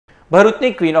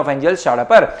ભરૂચની queen of angels શાળા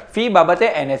પર ફી બાબતે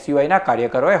એન.એસ.ય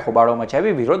કાર્યકરોએ હોબાળો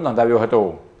મચાવી વિરોધ નોંધાવ્યો હતો।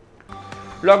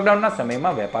 લોકડાઉનના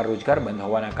સમયમાં વેપાર રોજગાર બંધ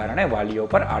હોવાના કારણે વાલીઓ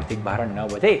પર આર્થિક ભારણ ન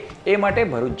વધે એ માટે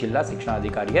ભરૂચ જિલ્લા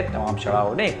શિક્ષણાધિકારીએ તમામ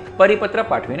શાળાઓને પરિપત્ર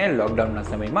પાઠવીને લોકડાઉનના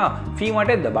સમયમાં ફી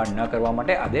માટે દબાણ ન કરવા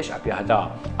માટે આદેશ આપ્યા હતા।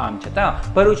 આમ છતાં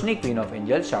ભરૂચની ક્વીન ઓફ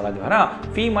એન્જલ્સ શાળા દ્વારા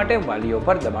ફી માટે વાલીઓ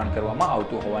પર દબાણ કરવામાં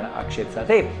આવતું હોવાના આક્ષેપ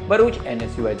સાથે ભરૂચ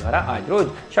એન.એસ.ય દ્વારા આજરોજ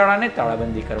શાળાને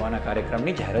તાળાબંધી કરવાના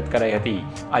કાર્યક્રમની જાહેરાત કરાઈ હતી।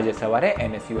 આજે સવારે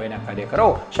એન.એસ.યુના કાર્યકરો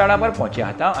શાળા પર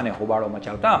પહોંચ્યા હતા અને હોબાળો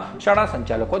મચાવતા શાળા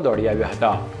સંચાલકો દોડી આવ્યા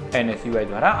હતા। એન.એસ.ય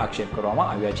દ્વારા આક્ષેપ કરવામાં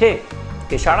આવ્યા છે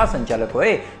કે શાળા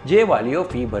સંચાલકોએ જે વાલીઓ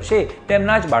ફી ભરશે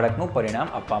તેમના જ બાળકનું પરિણામ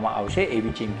આપવામાં આવશે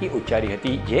એવી ચીમકી ઉચ્ચારી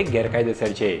હતી, જે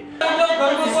ગેરકાયદેસર છે।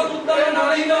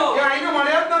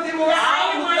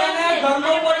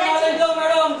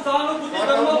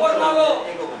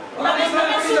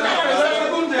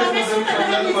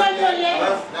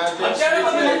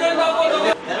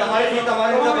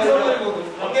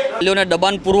 વાલીઓને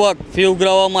દબાણપૂર્વક ફી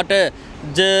ઉઘરાવવા માટે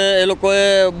જે એ લોકોએ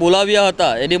બોલાવ્યા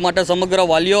હતા એની માટે સમગ્ર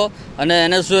વાલીઓ અને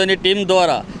એન.એસ.યુની ટીમ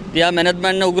દ્વારા ત્યાં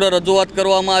મેનેજમેન્ટને ઉગ્ર રજૂઆત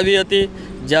કરવામાં આવી હતી।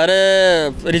 જ્યારે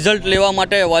રિઝલ્ટ લેવા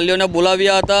માટે વાલીઓને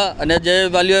બોલાવ્યા હતા અને જે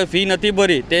વાલીઓએ ફી નથી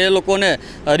ભરી તે લોકોને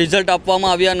રિઝલ્ટ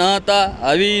આપવામાં આવ્યા ન હતા।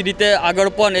 આવી રીતે આગળ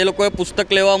પણ એ લોકોએ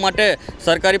પુસ્તક લેવા માટે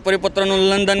સરકારી પરિપત્રનું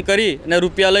ઉલ્લંઘન કરી અને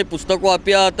રૂપિયા લઈ પુસ્તકો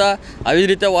આપ્યા હતા। આવી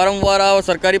રીતે વારંવાર આ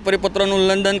સરકારી પરિપત્રનું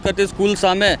ઉલ્લંઘન કરતી સ્કૂલ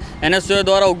સામે એન.એસ.ય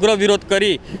દ્વારા ઉગ્ર વિરોધ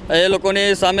કરી એ લોકોની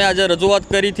સામે આજે રજૂઆત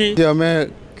કરી હતી। અમે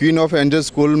ક્વીન ઓફ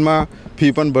એન્જલ્સ સ્કૂલમાં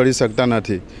ફી પણ ભરી શકતા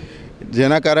નથી,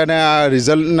 જેના કારણે આ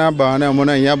રિઝલ્ટના બહાને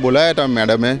અમને અહીંયા બોલાયા હતા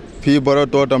મેડમે, ફી ભરો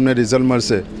તો તમને રિઝલ્ટ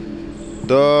મળશે,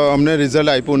 તો અમને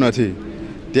રિઝલ્ટ આપ્યું નથી।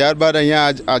 ત્યારબાદ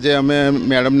અહીંયા આજે અમે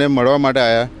મેડમને મળવા માટે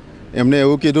આવ્યા। એમને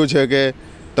એવું કીધું છે કે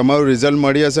તમારું રિઝલ્ટ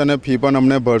મળી હશે અને ફી પણ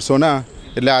અમને ભરશો ના,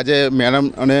 એટલે આજે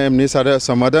મેડમ અને એમની સાથે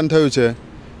સમાધાન થયું છે।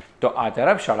 તો આ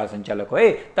તરફ શાળા સંચાલકોએ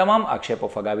તમામ આક્ષેપો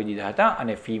ફગાવી દીધા હતા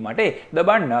અને ફી માટે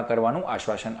દબાણ ન કરવાનું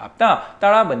આશ્વાસન આપતા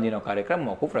તાળાબંધીનો કાર્યક્રમ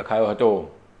મોકૂફ રખાયો હતો।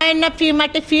 ફી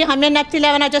માટે ફી અમે નથી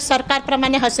લેવાના જો સરકાર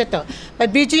પ્રમાણે હશે તો।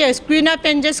 બીજી queen of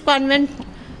angels convent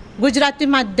Gujarati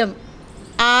માધ્યમ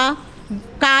આ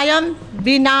કાયમ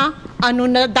વિના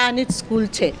અનુદાનિત સ્કૂલ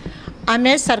છે।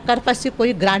 અમે સરકાર પાસે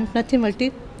કોઈ ગ્રાન્ટ નથી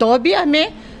મળતી, તો બી અમે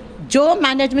જો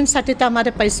મેનેજમેન્ટ સાથે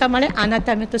અમારે પૈસા મળે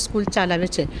આનાથી અમે તો સ્કૂલ ચલાવે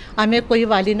છે। અમે કોઈ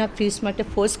વાલીના ફીસ માટે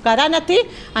ફોર્સ કર્યા નથી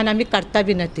અને અમે કરતા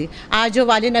બી નથી। આ જો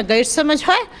વાલીના ગેરસમજ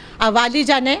હોય આ વાલી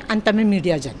જાણે અને તમે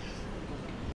મીડિયા જાણે।